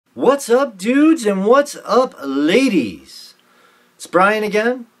What's up, dudes, and what's up, ladies? It's Brian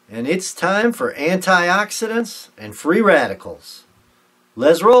again, and it's time for antioxidants and free radicals.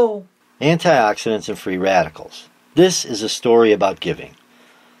 Let's roll. Antioxidants and free radicals. This is a story about giving.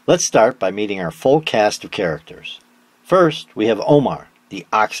 Let's start by meeting our full cast of characters. First, we have Omar, the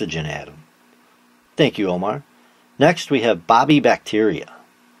oxygen atom. Thank you, Omar. Next, we have Bobby Bacteria.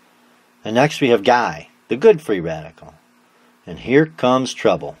 And next, we have Guy, the good free radical. And here comes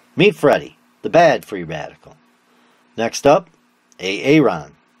trouble. Meet Freddie, the bad free radical. Next up,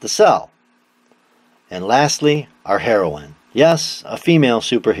 heroine, the cell. And lastly, our heroine. Yes, a female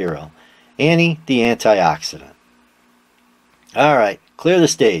superhero. Annie, the antioxidant. Alright, clear the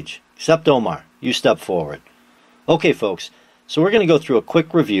stage. Except Omar, you step forward. Okay, folks, so we're going to go through a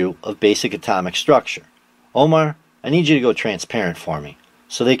quick review of basic atomic structure. Omar, I need you to go transparent for me,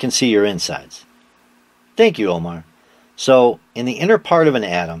 so they can see your insides. Thank you, Omar. So, in the inner part of an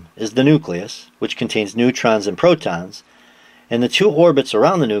atom is the nucleus, which contains neutrons and protons, and the two orbits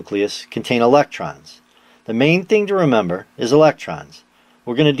around the nucleus contain electrons. The main thing to remember is electrons.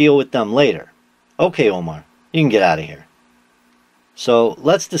 We're going to deal with them later. Okay, Omar, you can get out of here. So,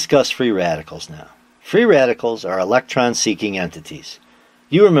 let's discuss free radicals now. Free radicals are electron-seeking entities.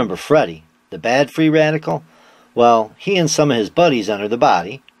 You remember Freddie, the bad free radical? Well, he and some of his buddies enter the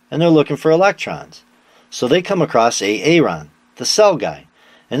body, and they're looking for electrons. So they come across heroine, the cell guy,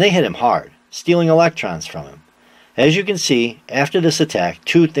 and they hit him hard, stealing electrons from him. As you can see, after this attack,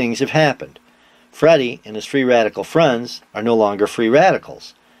 two things have happened. Freddie and his free radical friends are no longer free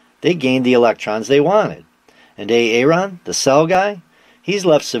radicals. They gained the electrons they wanted. And heroine, the cell guy, he's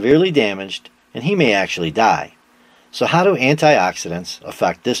left severely damaged, and he may actually die. So how do antioxidants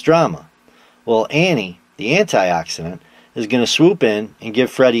affect this drama? Well, Annie, the antioxidant, is going to swoop in and give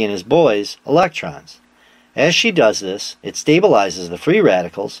Freddie and his boys electrons. As she does this, it stabilizes the free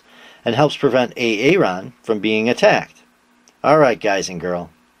radicals and helps prevent heroine from being attacked. Alright, guys and girl,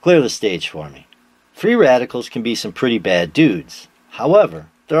 clear the stage for me. Free radicals can be some pretty bad dudes. However,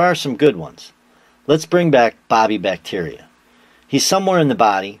 there are some good ones. Let's bring back Bobby Bacteria. He's somewhere in the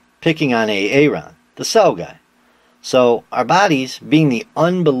body picking on heroine, the cell guy. So, our bodies, being the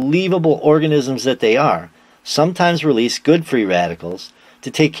unbelievable organisms that they are, sometimes release good free radicals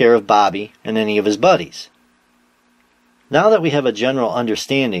to take care of Bobby and any of his buddies. Now that we have a general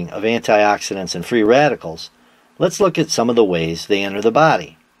understanding of antioxidants and free radicals, let's look at some of the ways they enter the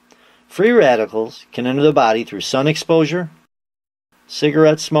body. Free radicals can enter the body through sun exposure,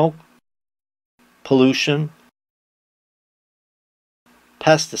 cigarette smoke, pollution,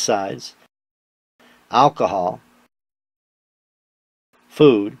 pesticides, alcohol,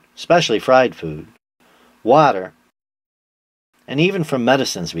 food, especially fried food, water, and even from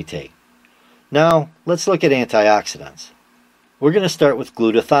medicines we take. Now, let's look at antioxidants. We're going to start with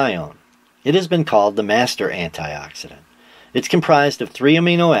glutathione. It has been called the master antioxidant. It's comprised of 3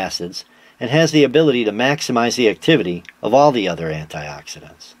 amino acids and has the ability to maximize the activity of all the other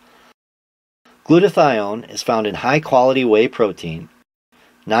antioxidants. Glutathione is found in high-quality whey protein,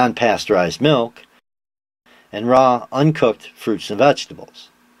 non-pasteurized milk, and raw, uncooked fruits and vegetables.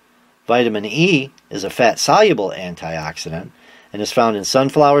 Vitamin E is a fat-soluble antioxidant and is found in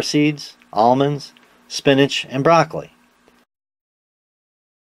sunflower seeds, almonds, spinach, and broccoli.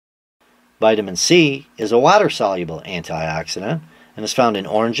 Vitamin C is a water-soluble antioxidant and is found in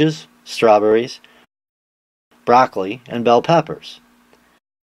oranges, strawberries, broccoli, and bell peppers.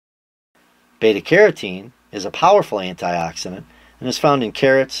 Beta-carotene is a powerful antioxidant and is found in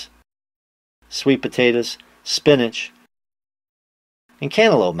carrots, sweet potatoes, spinach, and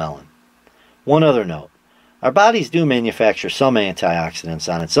cantaloupe melon. One other note, our bodies do manufacture some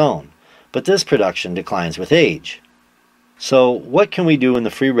antioxidants on its own, but this production declines with age. So, what can we do in the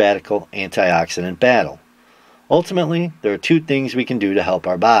free radical antioxidant battle? Ultimately, there are two things we can do to help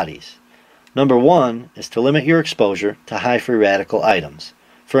our bodies. Number one is to limit your exposure to high free radical items,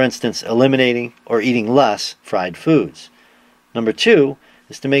 for instance, eliminating or eating less fried foods. Number two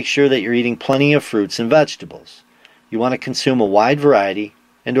is to make sure that you're eating plenty of fruits and vegetables. You want to consume a wide variety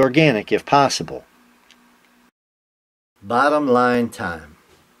and organic if possible. Bottom line time.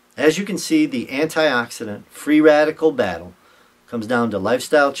 As you can see, the antioxidant free radical battle comes down to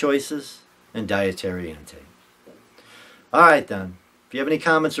lifestyle choices and dietary intake. Alright then, if you have any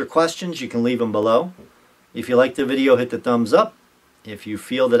comments or questions, you can leave them below. If you like the video, hit the thumbs up. If you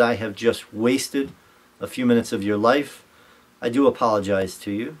feel that I have just wasted a few minutes of your life, I do apologize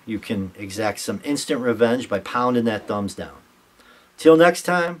to you. You can exact some instant revenge by pounding that thumbs down. Till next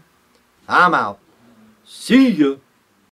time, I'm out. See ya.